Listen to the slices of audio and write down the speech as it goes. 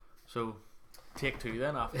So, take two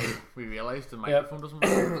then after we realised the microphone doesn't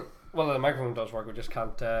work. Well, the microphone does work. We just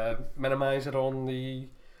can't minimise it on the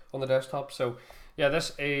desktop. So, yeah,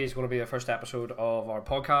 this is going to be the first episode of our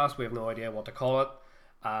podcast. We have no idea what to call it,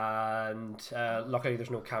 and luckily there's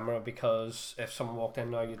no camera because if someone walked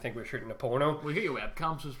in now, you'd think we were shooting a porno. We get your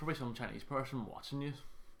webcam, so there's probably some Chinese person watching you.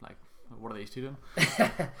 Like, what are these two doing?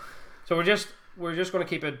 So we're just going to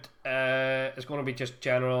keep it. It's going to be just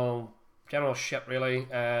general shit, really.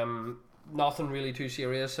 Nothing really too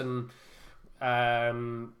serious, and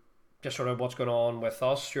just sort of what's going on with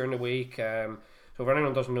us during the week. So if anyone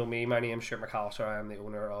who doesn't know me, my name's Stuart McAllister. I'm the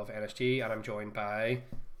owner of NSG, and I'm joined by...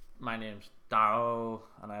 My name's Daryl,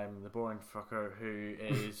 and I'm the boring fucker who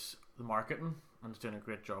is the marketing and is doing a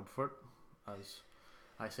great job for it, as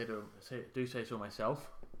I do say so myself.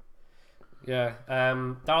 Yeah,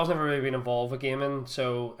 Daryl's never really been involved with gaming,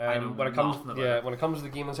 so when it comes to the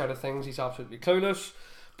gaming side of things, he's absolutely clueless.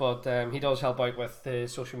 But he does help out with the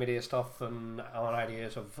social media stuff and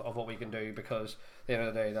ideas of what we can do, because at the end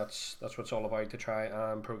of the day, that's what it's all about, to try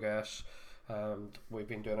and progress. And we've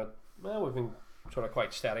been doing it. Well, we've been sort of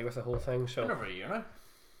quite steady with the whole thing. So been over a year now.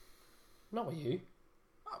 Not with you.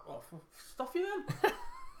 Oh, stuff you then.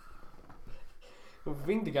 We've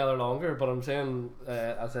been together longer, but I'm saying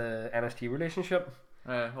as a NST relationship.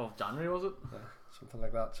 Well, January was it? Something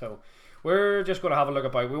like that. So we're just going to have a look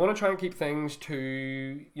about. We want to try and keep things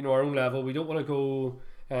to our own level. We don't want to go.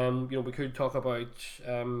 We could talk about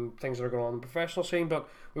things that are going on in the professional scene, but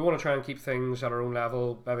we want to try and keep things at our own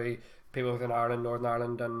level. Maybe people within Ireland, Northern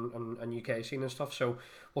Ireland, and UK scene and stuff. So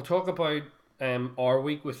we'll talk about our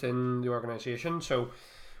week within the organisation. So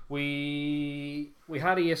we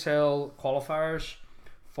had ESL qualifiers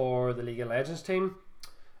for the League of Legends team.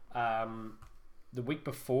 The week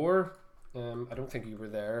before, I don't think you were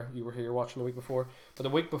there. You were here watching the week before. But the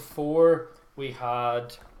week before, we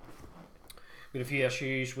had a few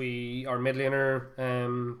issues. Our mid laner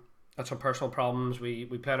had some personal problems. We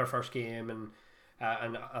played our first game, and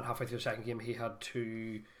halfway through the second game, he had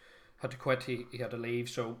to quit. He had to leave.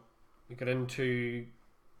 So we got into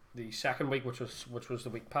the second week, which was the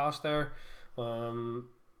week past there. It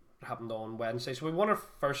happened on Wednesday. So we won our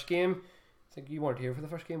first game. I think you weren't here for the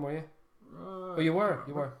first game, were you? You were.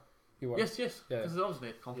 Yes. Because it was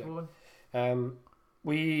a comfortable one.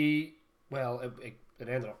 It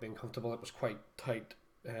ended up being comfortable. It was quite tight.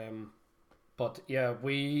 But yeah,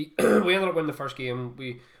 we we ended up winning the first game.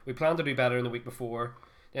 We planned to do better in the week before.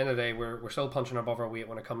 At the end of the day, we're still punching above our weight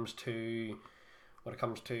when it comes to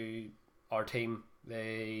our team.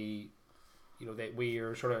 We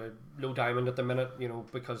are sort of low diamond at the minute,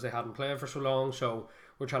 because they hadn't played for so long. So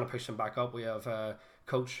we're trying to push them back up. We have a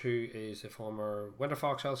coach who is a former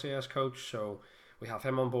Winterfox LCS coach, so we have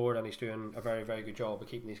him on board, and he's doing a very, very good job of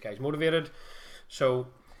keeping these guys motivated. So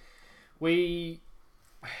we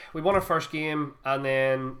won our first game, and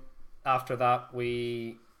then after that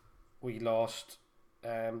we lost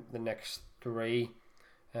the next three.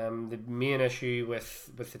 The main issue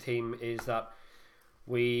with the team is that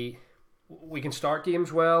we can start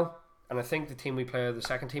games well, and I think the team we played, the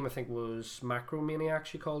second team, I think was Macro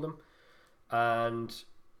Maniacs, you called them, and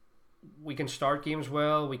we can start games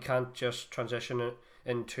well. We can't just transition it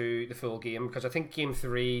into the full game, because I think game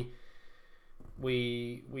 3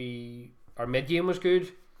 our mid game was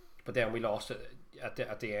good, but then we lost it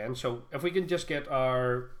at the end. So if we can just get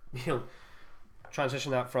our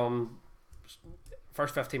transition that from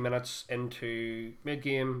first 15 minutes into mid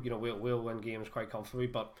game, we'll win games quite comfortably.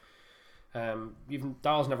 But even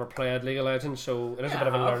Dal's never played League of Legends, so it is a bit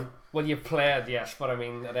of a learn. Well, you've played, yes, but I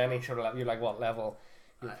mean at any sort of level, you're like what level?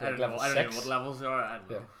 I don't know what levels they are.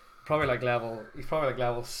 Yeah. Probably like level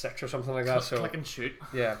 6 or something like that. So click and shoot.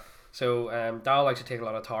 Yeah. So Dal likes to take a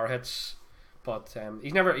lot of tower hits, but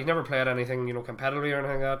he's never played anything competitively or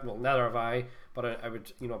anything like that. Well, neither have I. But I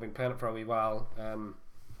would I've been playing it for a wee while,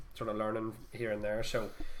 sort of learning here and there. So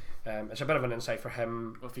it's a bit of an insight for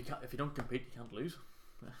him. Well, if you don't compete, you can't lose.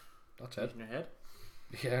 That's it. In your head.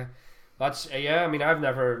 Yeah, that's I mean, I've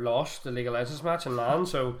never lost the League of Legends match in LAN,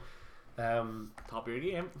 so top of your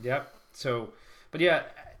game. Yeah. So, but yeah,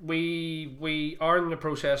 we are in the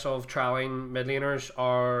process of trialing mid laners.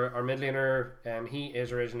 Our mid laner, he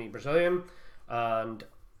is originally Brazilian, and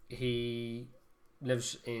he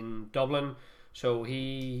lives in Dublin. So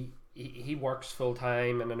he works full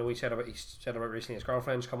time, and I know he said about recently his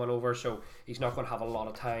girlfriend's coming over, so he's not going to have a lot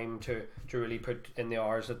of time to really put in the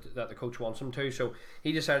hours that the coach wants him to. So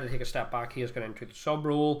he decided to take a step back. He has gone into the sub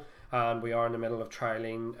role, and we are in the middle of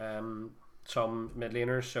trialing some mid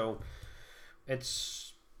laners. So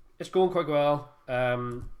it's going quite well.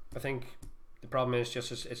 I think the problem is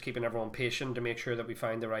just it's keeping everyone patient to make sure that we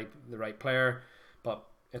find the right player, but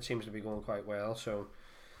it seems to be going quite well. So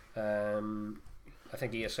I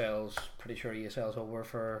think ESL's pretty sure ESL's over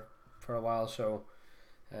for a while. So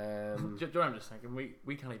I'm just thinking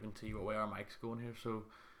we can't even see what way our mic's going here. So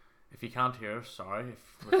if you can't hear us, sorry.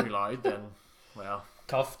 If we're too loud, then well,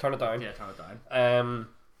 tough. Turn it down. Yeah, turn it down.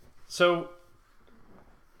 So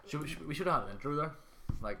we should have had an intro there,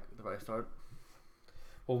 like at the very start.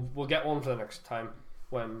 We'll get one for the next time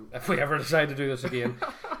if we ever decide to do this again.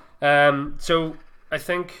 So I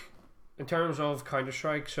think in terms of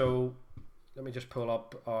Counter-Strike, so let me just pull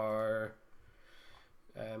up our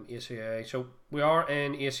ACA. So we are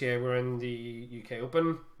in ACA. We're in the UK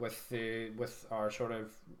Open with our sort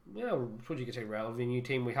of, you know, what you could say, relatively new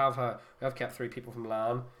team. We have kept 3 people from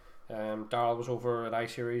LAN. Darryl was over at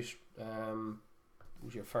iSeries. It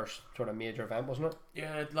was your first sort of major event, wasn't it?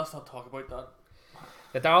 Yeah, let's not talk about that.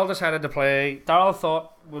 Darryl decided to play. Darryl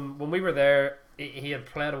thought when we were there, he had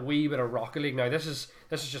played a wee bit of Rocket League. Now this is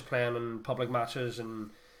just playing in public matches and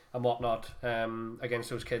whatnot against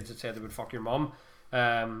those kids that said they would fuck your mum.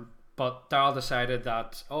 But Darryl decided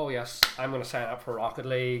that, oh yes, I'm going to sign up for Rocket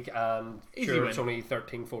League, and sure, it's only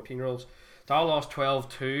 13, 14 year olds. Darryl lost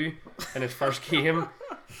 12-2 in his first game,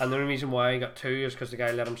 and the only reason why he got 2 is because the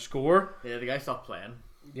guy let him score. Yeah, the guy stopped playing.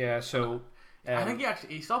 Yeah, so I think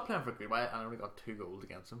he stopped playing for a good while and only got 2 goals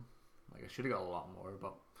against him. Like, I should have got a lot more,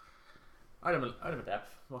 but out of a depth.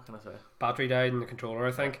 What can I say? Battery died in the controller,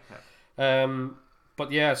 I think. Yeah.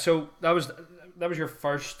 But yeah, so that was your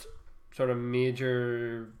first sort of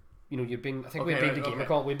major. You know, you've been. I think we'd been to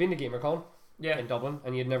GamerCon. We'd been to GamerCon. Yeah. In Dublin,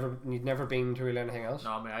 and you'd never been to really anything else.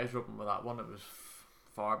 No, my eyes were open with that one. It was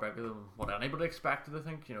far bigger than what anybody expected. I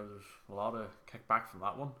think, you know, there's a lot of kickback from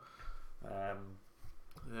that one.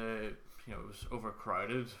 You know, it was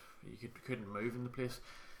overcrowded. You couldn't move in the place.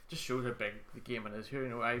 Just shows how big the gaming is here. You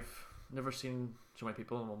know, I've never seen so many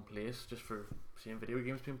people in one place just for seeing video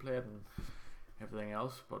games being played and everything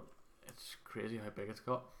else. But it's crazy how big it's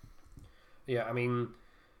got. Yeah, I mean,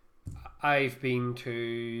 I've been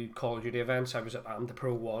to Call of Duty events. I was at the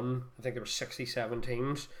Pro 1. I think there were 67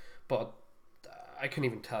 teams, but I couldn't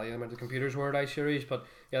even tell you how many computers were at iSeries. But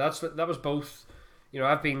yeah, that was both. You know,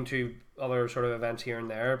 I've been to other sort of events here and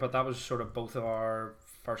there, but that was sort of both of our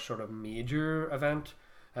first sort of major event.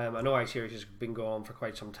 I know iSeries has been going for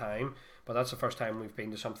quite some time, but that's the first time we've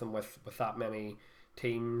been to something with that many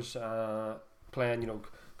teams playing. You know,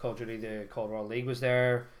 Call of Duty, the Cold War League was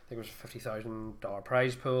there. I think it was a $50,000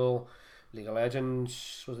 prize pool. League of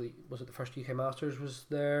Legends was it the first UK Masters was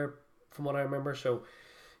there, from what I remember. So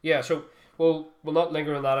yeah, so we'll not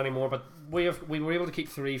linger on that anymore. But we were able to keep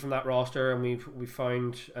 3 from that roster, and we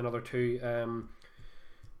found another 2.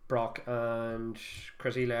 Brock and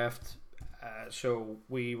Chrissy left. So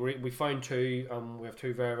we found 2. We have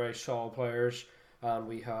 2 very, very solid players, and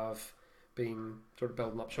we have been sort of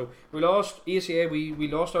building up. So we lost ACA. We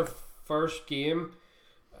lost our first game.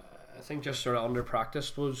 I think just sort of under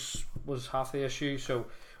practice was half the issue. So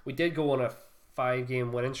we did go on a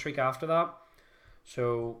 5-game winning streak after that.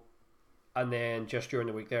 So, and then just during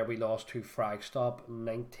the week there, we lost to Fragstop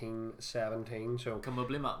 19-17. So can we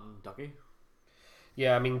blame that on Ducky?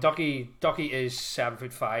 Yeah, I mean Ducky is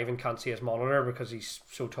 7'5" and can't see his monitor because he's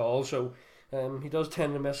so tall. So he does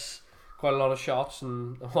tend to miss quite a lot of shots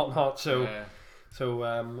and whatnot. So. Yeah. So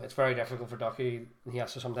it's very difficult for Ducky. He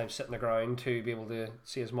has to sometimes sit on the ground to be able to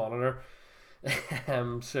see his monitor.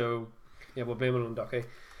 So yeah, we'll blame it on Ducky.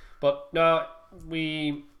 But no,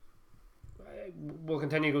 we'll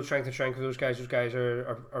continue to go strength to strength with those guys. Those guys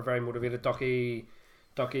are very motivated. Ducky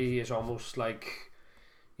is almost like,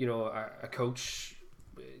 you know, a coach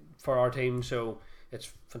for our team. So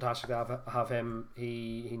it's fantastic to have him.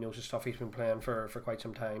 He knows his stuff. He's been playing for quite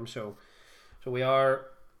some time. So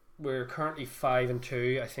we're currently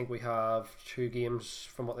 5-2. I think we have 2 games,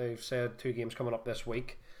 from what they've said, 2 games coming up this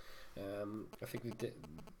week. I think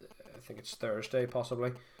it's Thursday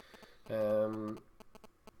possibly.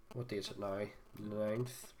 What day is it now?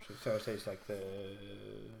 9th. So Thursday's like Thursday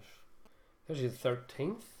the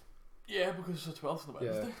 13th. Yeah, because it's the 12th of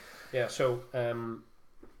Wednesday. Yeah. So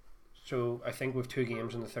I think we've 2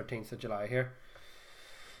 games on the 13th of July here.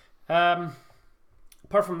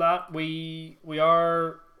 Apart from that, we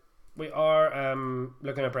are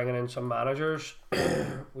looking at bringing in some managers.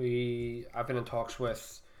 I've been in talks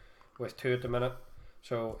with 2 at the minute,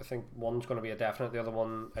 so I think one's going to be a definite. The other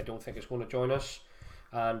one I don't think is going to join us,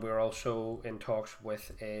 and we're also in talks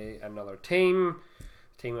with another team.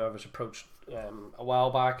 The team I was approached a while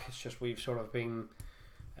back. It's just we've sort of been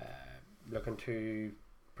looking to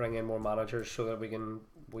bring in more managers so that we can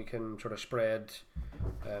sort of spread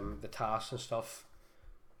the tasks and stuff,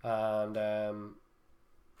 and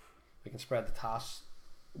we can spread the tasks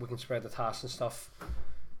and stuff.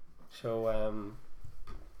 So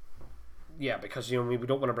yeah, because we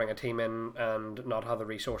don't want to bring a team in and not have the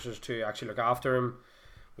resources to actually look after them.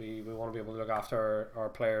 We want to be able to look after our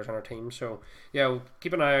players and our team. So yeah, we'll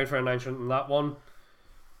keep an eye out for an announcement on that one.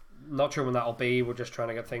 Not sure when that'll be. We're just trying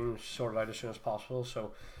to get things sorted out as soon as possible.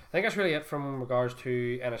 So I think that's really it from regards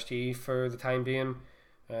to NSG for the time being.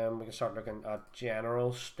 We can start looking at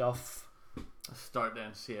general stuff. Start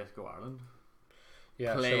then CSGO Ireland.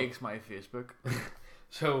 Yeah, plagues my Facebook.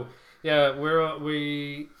 So yeah,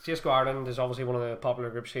 we CSGO Ireland is obviously one of the popular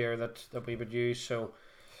groups here that we would use. So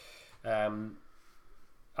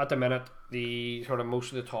at the minute, the sort of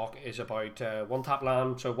most of the talk is about One Tap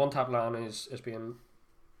LAN. So One Tap LAN is being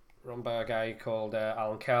run by a guy called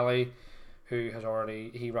Alan Kelly, who has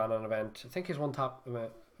he ran an event. I think his One Tap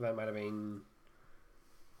event might have been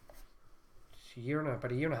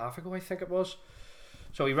about a year and a half ago, I think it was.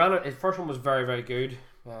 So he ran it. His first one was very, very good.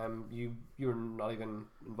 You were not even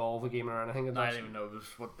involved with gaming or anything. I didn't even know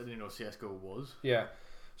didn't know CSGO was. Yeah.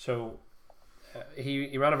 So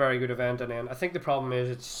he ran a very good event, and then I think the problem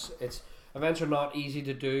is it's events are not easy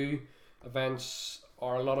to do. Events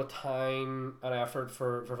are a lot of time and effort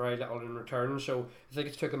for very little in return. So I think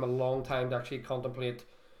it's took him a long time to actually contemplate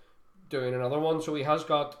doing another one. So he has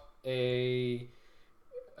got a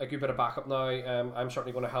good bit of backup now. I'm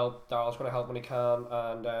certainly going to help. Daryl's going to help when he can,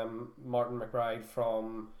 and Martin McBride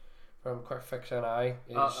from Quick Fix NI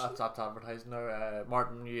is that's advertising now.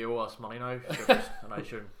 Martin, you owe us money now, and I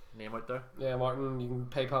should name out there. Yeah, Martin, you can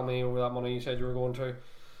PayPal me over that money you said you were going to.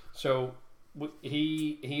 So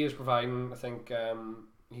he is providing. I think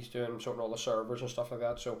he's doing sorting all the servers and stuff like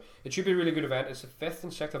that. So it should be a really good event. It's the 5th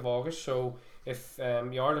and 6th of August. So if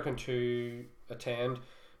you are looking to attend,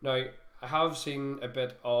 now I have seen a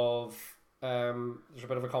bit of there's a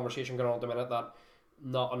bit of a conversation going on at the minute that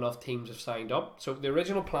not enough teams have signed up. So the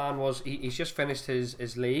original plan was he's just finished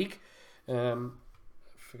his league.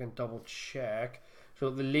 If we can double check. So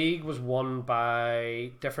the league was won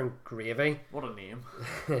by Different Gravy. What a name!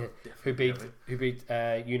 who beat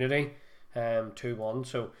Unity 2-1.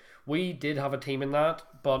 So we did have a team in that,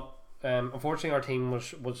 but unfortunately our team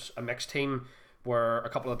was a mixed team where a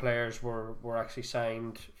couple of players were actually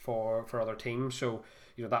signed for other teams. So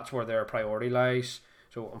that's where their priority lies.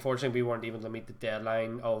 So unfortunately we weren't able to meet the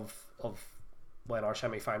deadline of when our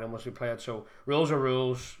semi-final was to be played. So rules are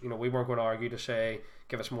rules. We weren't going to argue to say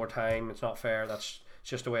give us more time. It's not fair. It's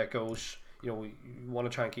just the way it goes. We want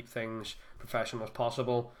to try and keep things professional as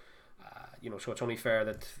possible. So it's only fair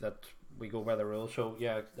that we go by the rules. So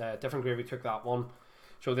yeah, Different Gravy took that one.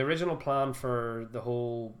 So the original plan for that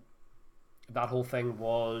whole thing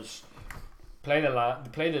was play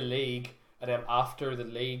the league, and then after the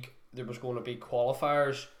league there was going to be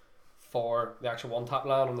qualifiers for the actual One Tap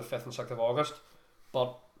LAN on the 5th and 6th of August.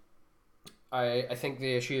 But I think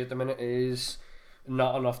the issue at the minute is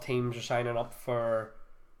not enough teams are signing up for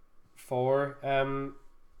the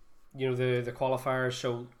qualifiers.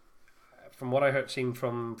 So from what I heard seen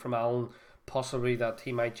from Alan, possibly that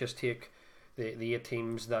he might just take the 8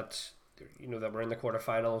 teams that that were in the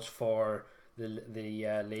quarterfinals for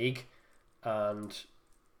the league, and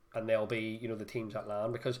they'll be the teams at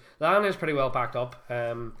LAN, because LAN is pretty well backed up.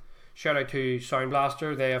 Shout out to Sound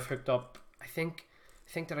Blaster. They have hooked up, I think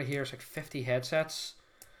that I hear it's like 50 headsets.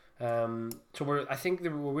 So we're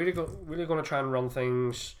really going to try and run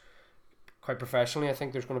things quite professionally. I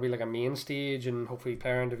think there's going to be like a main stage and hopefully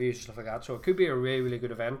player interviews and stuff like that. So it could be a really, really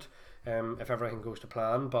good event if everything goes to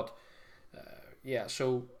plan. But yeah,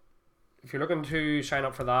 so if you're looking to sign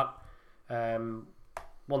up for that,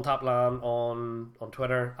 One Tap LAN on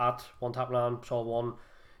Twitter at One Tap LAN, it's all one.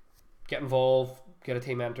 Get involved, get a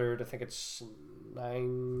team entered. I think it's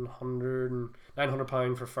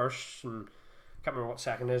 £900 for first, and I can't remember what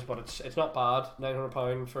second is, but it's not bad.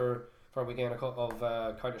 £900 for a weekend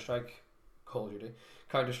of Counter-Strike, Call of Duty,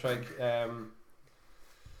 Counter-Strike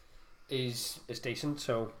is decent.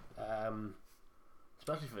 So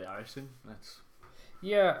especially for the Irish team,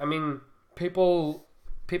 yeah. I mean, people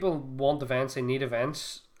want events, they need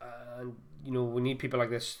events, and we need people like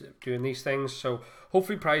this doing these things. So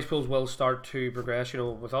hopefully prize pools will start to progress.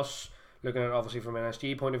 With us looking at it obviously from an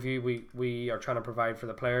SG point of view, we are trying to provide for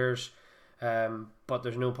the players, but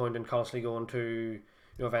there's no point in constantly going to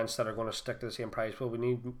events that are going to stick to the same prize pool. We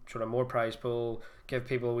need sort of more prize pool, give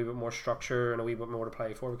people a wee bit more structure and a wee bit more to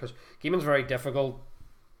play for, because gaming's very difficult.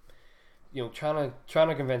 Trying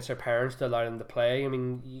to convince their parents to allow them to play. I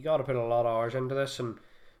mean, you got to put a lot of hours into this, and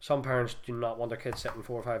some parents do not want their kids sitting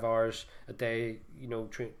 4 or 5 hours a day,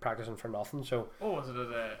 practicing for nothing. So was it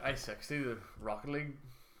at I-60, the Rocket League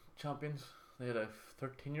champions? They had a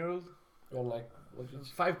 13-year-old. You're like,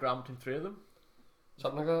 $5,000 between 3 of them.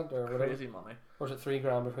 Something like that, or Crazy whatever. money. Or was it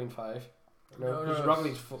 $3,000 between 5? No, Rocket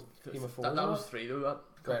League's team of 4. That was 3 though. That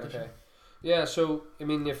right, okay. Yeah, so I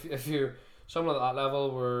mean, if you're someone at that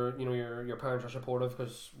level where your parents are supportive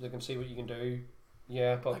because they can see what you can do,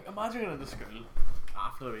 yeah. But like, imagine going into school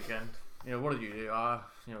after the weekend. What did you do?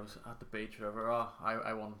 At the beach, whatever.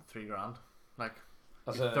 I won $3,000. Like,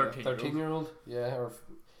 as a 13-year-old, yeah. Or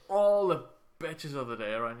all the bitches of the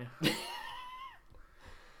day around you,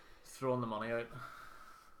 throwing the money out.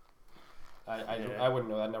 I wouldn't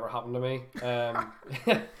know. That never happened to me.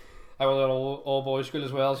 I went to an all boys school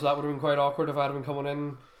as well, so that would have been quite awkward if I had been coming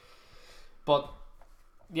in. But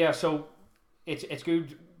yeah, so it's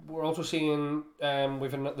good. We're also seeing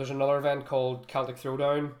there's another event called Celtic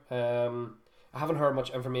Throwdown. I haven't heard much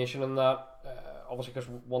information on that. Obviously, because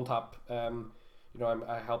One Tap,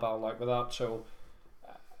 I help Alan out with that. So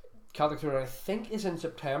Celtic Throwdown, I think, is in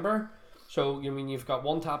September. So you've got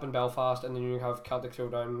One Tap in Belfast, and then you have Celtic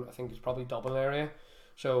Throwdown. I think it's probably Dublin area.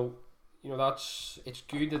 So it's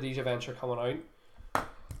good that these events are coming out.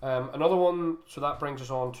 Another one, so that brings us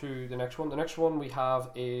on to the next one. The next one we have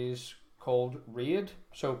is called Raid.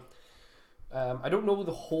 So I don't know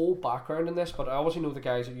the whole background in this, but I obviously know the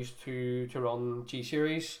guys that used to run G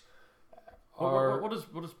Series. What does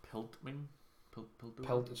Pilt mean?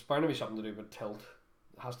 Pilt. It's bound to be something to do with tilt.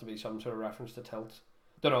 It has to be some sort of reference to tilt.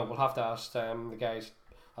 Don't know. We'll have to ask the guys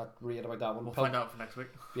at Raid about that one. We'll find out for next week.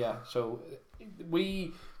 Yeah. So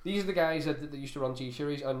these are the guys that used to run G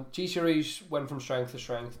Series, and G Series went from strength to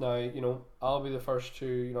strength. Now, I'll be the first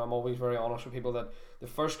to, I'm always very honest with people that the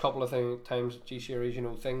first couple of times G Series,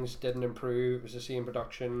 things didn't improve. It was the same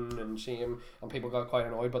production and people got quite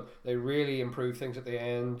annoyed, but they really improved things at the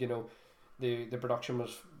end. The production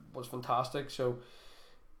was fantastic. So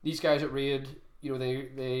these guys at Raid,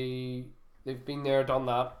 they've been there, done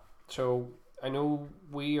that. So I know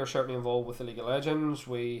we are certainly involved with the League of Legends.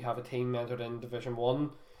 We have a team entered in Division 1.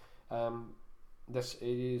 This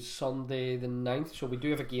is Sunday the 9th, so we do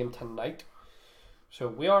have a game tonight. So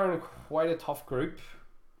we are in quite a tough group.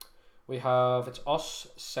 It's us,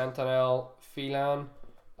 Sentinel, Phelan,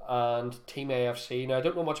 and Team AFC. Now, I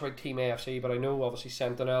don't know much about Team AFC, but I know obviously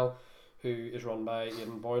Sentinel, who is run by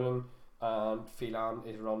Aidan Boylan, and Phelan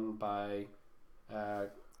is run by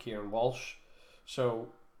Kieran Walsh. So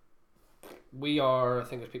we are, I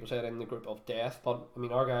think as people said, in the group of death, but I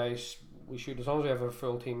mean our guys, as long as we have a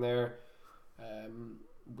full team there,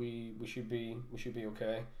 we should be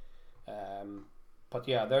okay. But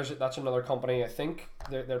yeah, that's another company. I think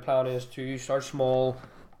their plan is to start small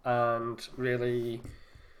and really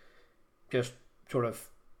just sort of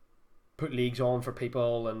put leagues on for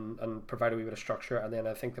people and provide a wee bit of structure, and then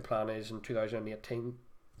I think the plan is in 2018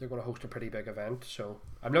 they're going to host a pretty big event. So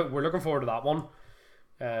we're looking forward to that one.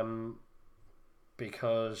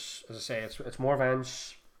 Because as I say, it's more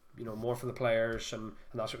events, more for the players, and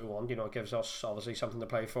that's what we want. It gives us obviously something to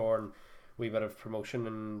play for and a wee bit of promotion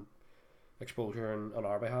and exposure on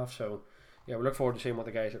our behalf. So yeah, we look forward to seeing what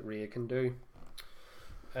the guys at Raid can do.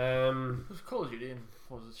 It was Call of Duty in,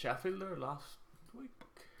 was it Sheffield there last week?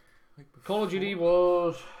 Call of Duty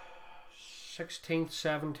was 16th,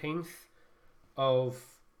 17th of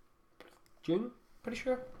June, pretty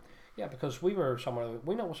sure. Yeah, because we were somewhere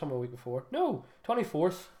a week before. No,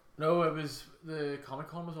 24th. No, it was the Comic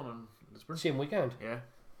Con was on in Lisbon. Same weekend. Yeah.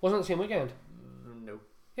 Wasn't it the same weekend? No.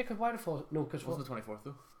 Yeah, because why the fall? No, because it wasn't the 24th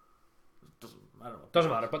though.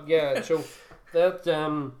 Doesn't matter. But yeah, so that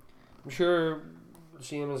I'm sure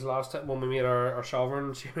same as last time when we made our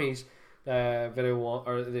Sovereign series video one,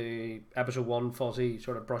 or the episode 1, Fuzzy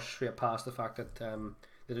sort of brushed straight past the fact that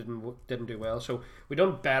they didn't do well. So we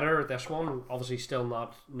done better at this one. Obviously, still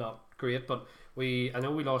not great, but I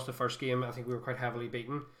know we lost the first game. I think we were quite heavily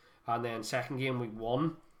beaten, and then second game we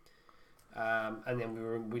won, and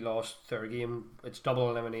then we lost third game. It's double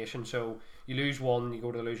elimination, so you lose one, you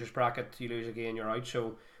go to the losers bracket. You lose again, you're out.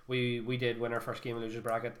 So we did win our first game in losers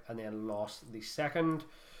bracket, and then lost the second.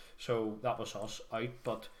 So that was us out.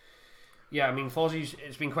 But yeah, I mean, Fuzzy's,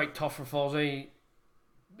 it's been quite tough for Fuzzy.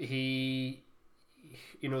 The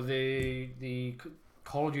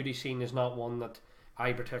Call of Duty scene is not one that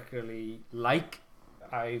I particularly like.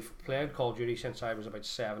 I've played Call of Duty since I was about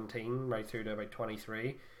 17, right through to about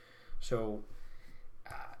 23. So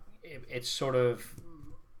it's sort of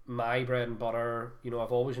my bread and butter.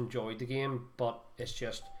 I've always enjoyed the game, but it's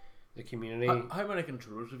just the community. How many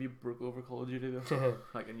controllers have you broke over Call of Duty though?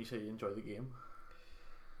 Like, and you say you enjoy the game?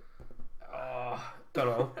 Don't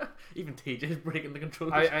know. Even TJ's breaking the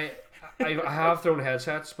controllers. I have thrown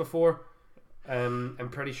headsets before. I'm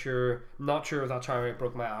pretty sure. Not sure if that's how I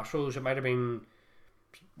broke my Astros. It might have been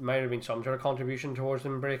some sort of contribution towards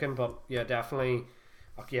them breaking, but yeah, definitely.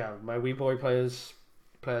 Yeah, my wee boy plays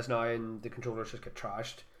now, and the controllers just get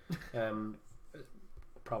trashed.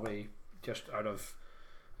 Probably just out of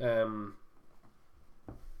I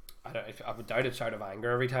would doubt it's out of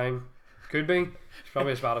anger every time. Could be. It's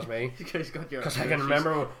probably as bad as me. Because I can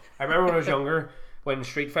remember. I remember when I was younger, when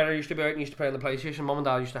Street Fighter used to be out and used to play on the PlayStation. Mum and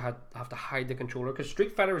Dad used to have to hide the controller because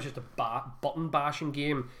Street Fighter was just a button bashing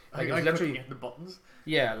game. Like it was literally the buttons.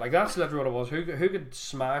 Yeah, like that's literally what it was. Who could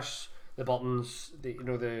smash the buttons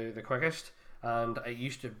the quickest? And it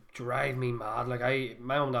used to drive me mad. Like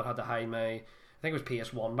my mum and dad had to hide my, I think it was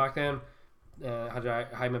PS1 back then. Had to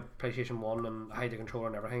hide my PlayStation 1 and hide the controller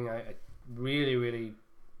and everything. It really, really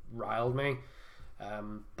riled me.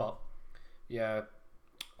 But yeah,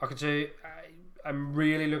 I could say I'm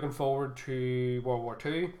really looking forward to World War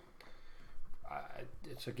II.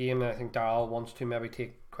 It's a game that I think Darryl wants to maybe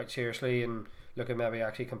take quite seriously and look at maybe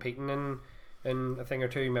actually competing in a thing or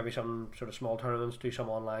two, maybe some sort of small tournaments, do some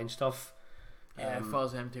online stuff. Yeah,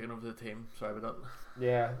 Fozzie, I'm taking over the team. Sorry about that.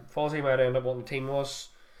 Yeah, Fozzie might end up what the team was.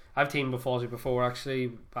 I've teamed with Fozzie before actually,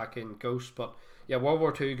 back in Ghost, but yeah, World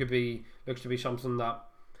War II looks to be something that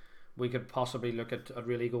we could possibly look at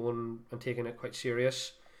really going and taking it quite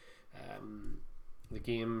serious. The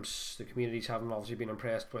games, the communities haven't obviously been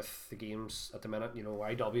impressed with the games at the minute. You know,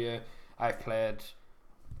 IW, I've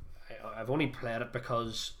only played it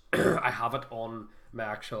because I have it on my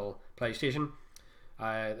actual PlayStation.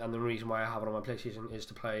 And the reason why I have it on my PlayStation is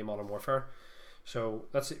to play Modern Warfare. So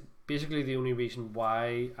that's basically the only reason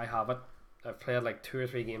why I have it. I've played like 2 or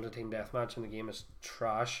 3 games of Team Deathmatch and the game is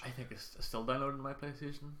trash. I think it's still downloaded on my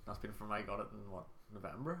PlayStation. That's been from I got it in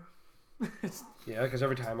November. Yeah, because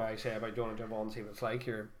every time I say about doing a jump on and see what it's like,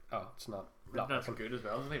 it's not. That's good as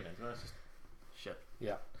well. It's not even into it. It's just shit.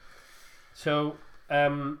 Yeah. So,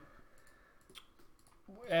 I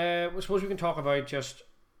suppose we can talk about just.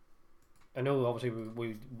 I know obviously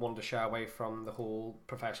we wanted to shy away from the whole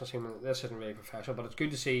professional scene. This isn't really professional, but it's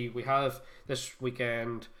good to see we have this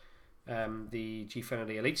weekend. The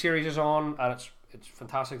Gfinity Elite Series is on, and it's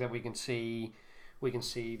fantastic that we can see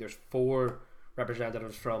there's 4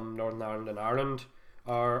 representatives from Northern Ireland and Ireland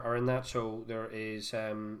are in that. So there is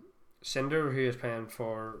Cinder, who is playing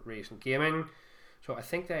for Racing Gaming. So I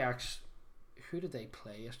think who did they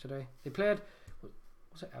play yesterday? They played,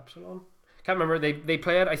 was it Epsilon? Can't remember. They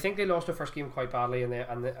played. I think they lost their first game quite badly, and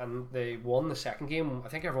they won the second game. I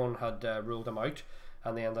think everyone had ruled them out,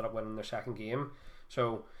 and they ended up winning their second game.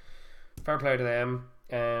 So fair play to them.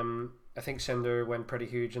 I think Cinder went pretty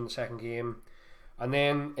huge in the second game, and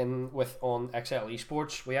then on XL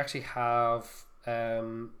Esports we actually have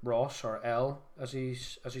Ross, or L as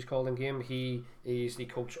he's called in game. He is the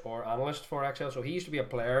coach or analyst for XL. So he used to be a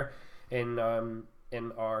player in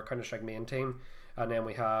our Counter-Strike main team. And then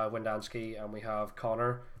we have Windansky and we have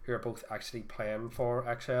Connor, who are both actually playing for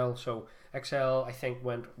XL. So XL, I think,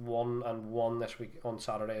 went 1-1 this week on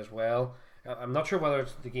Saturday as well. I'm not sure whether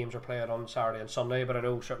the games are played on Saturday and Sunday, but I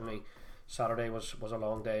know certainly Saturday was a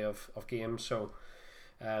long day of games. So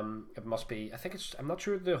it must be. I think it's. I'm not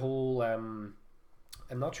sure the whole. I'm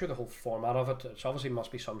not sure the whole format of it. It's obviously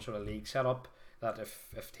must be some sort of league setup that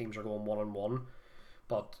if teams are going 1-1.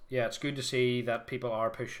 But yeah, it's good to see that people are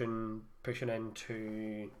pushing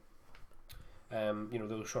into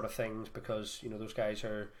those sort of things, because those guys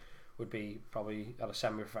would be probably at a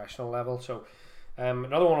semi-professional level. So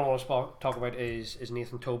another one I want to talk about is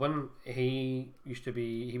Nathan Tobin. He was a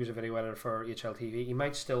video editor for HLTV. He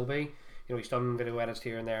might still be. He's done video edits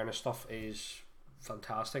here and there, and his stuff is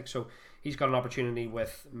fantastic. So he's got an opportunity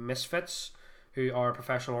with Misfits, who are a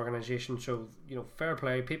professional organisation. So fair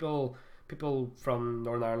play. People from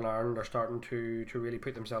Northern Ireland and Ireland are starting to really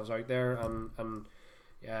put themselves out there and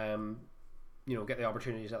get the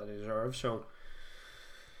opportunities that they deserve. So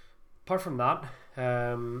apart from that,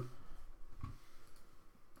 I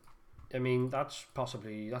mean that's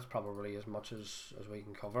probably as much as we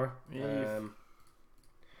can cover. Yeah,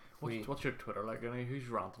 what's your Twitter like? Who's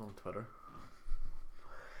ranting on Twitter?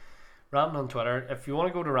 Ranting on Twitter. If you want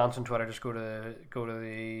to go to rants on Twitter, just go to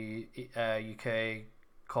the UK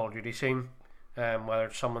Call of Duty scene, whether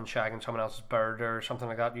it's someone shagging someone else's bird or something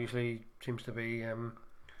like that. Usually seems to be. In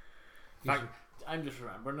fact, I'm just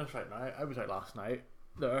remembering this right now. I was out last night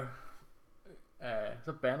there. Is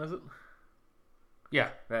it Ben? Is it?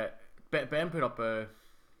 Yeah. Right. Ben put up a.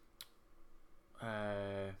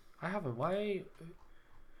 I haven't. Why?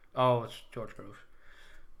 Oh, it's George Groves.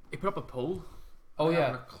 He put up a poll. Oh I yeah.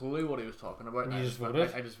 haven't a clue what he was talking about. And I you just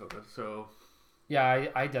voted? I just voted. So Yeah,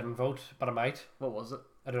 I didn't vote, but I might. what was it?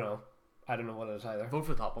 I don't know. I don't know what it is either. Vote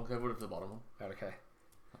for the top one because I voted for the bottom one. Right, okay.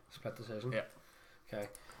 Split decision. Yeah. Okay.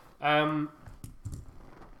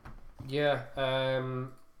 Yeah. I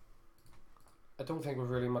don't think we've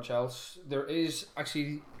really much else. There is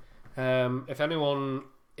actually, if anyone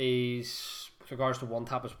is with regards to One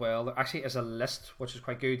Tap as well, there actually is a list which is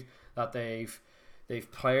quite good that they've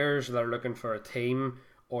players that are looking for a team,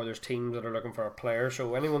 or there's teams that are looking for a player.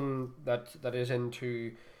 So anyone that is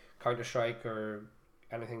into Counter-Strike or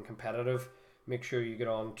anything competitive, make sure you get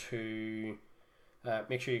on to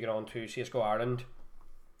CS:GO Ireland.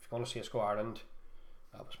 If you want to CS:GO Ireland,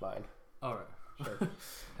 that was mine. Alright. Sure.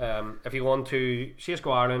 If you want to CS:GO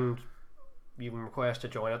Ireland, you can request to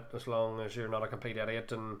join it as long as you're not a complete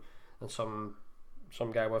idiot and some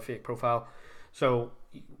guy with a fake profile. So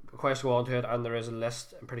request to go onto it, and there is a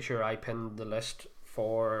list. I'm pretty sure I pinned the list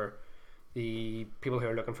for the people who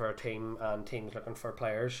are looking for a team and teams looking for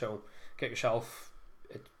players. So get yourself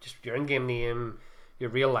just your in-game name, your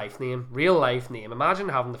real life name. Imagine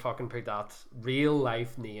having to fucking put that real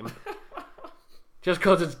life name. Just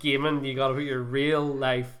because it's gaming, you gotta put your real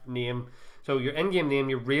life name. So your in-game name,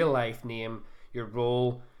 your real life name, your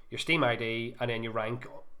role, your Steam ID, and then your rank.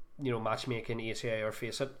 Matchmaking, ACA, or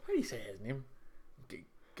Face It. How do you say his name?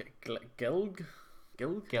 Gilg?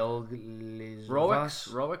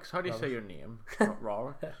 Rawix? How do you say your name?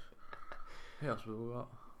 Rawix? Who else we got?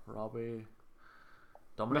 Robbie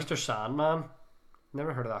Dominic? Mr. Sandman.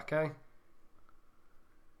 Never heard of that guy.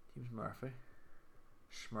 James Murphy.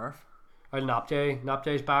 Smurf.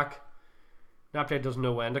 Napjay's back. Napjay doesn't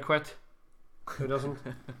know when to quit. Who doesn't?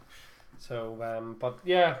 So, but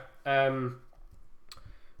yeah,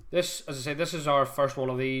 this, as I say, this is our first one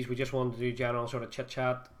of these. We just wanted to do general sort of chit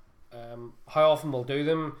chat. How often we'll do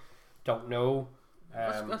them, don't know.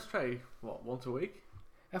 Let's try once a week.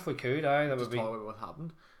 If we could, that just would be. Talk about what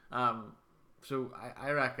happened. So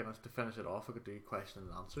I reckon to finish it off, we could do questions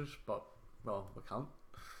and answers, but we can't.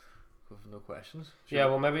 With no questions.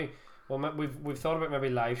 Yeah, maybe we've thought about maybe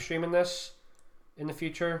live streaming this in the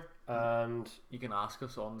future, and you can ask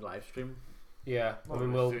us on live stream. Yeah,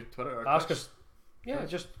 we'll through Twitter or ask Twitch. us. Yeah,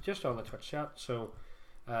 just on the Twitch chat. So,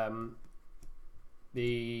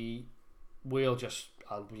 we'll just,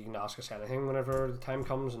 and you can ask us anything whenever the time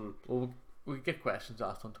comes, and we get questions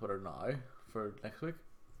asked on Twitter now for next week.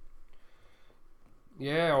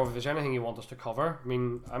 Yeah, or if there's anything you want us to cover. I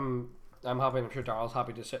mean, I'm happy, and I'm sure Daryl's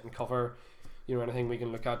happy to sit and cover, anything we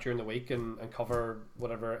can look at during the week and cover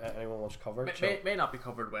whatever anyone wants to cover. May not be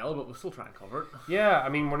covered well, but we'll still try and cover it. Yeah, I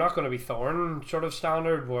mean, we're not going to be Thorn sort of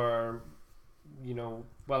standard where,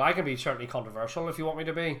 well, I can be certainly controversial if you want me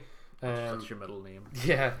to be. That's your middle name.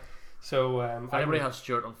 Yeah. So if anybody has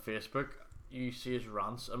Stuart on Facebook, you see his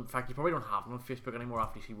rants. In fact, you probably don't have him on Facebook anymore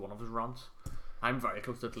after you see one of his rants. I'm very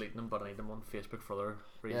close to deleting them, but I need them on Facebook for other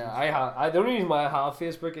reasons. Yeah, the only reason why I have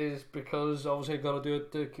Facebook is because obviously I've got to do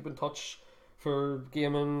it to keep in touch for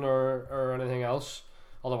gaming or anything else.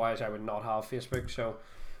 Otherwise, I would not have Facebook. So,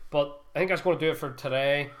 but I think that's going to do it for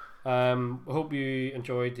today. I hope you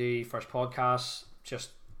enjoyed the first podcast.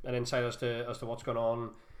 Just an insight as to what's going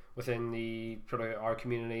on within the sort of our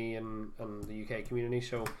community and the UK community.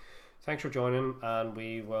 So, thanks for joining, and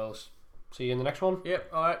we will see you in the next one. Yep.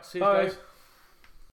 All right. See you guys.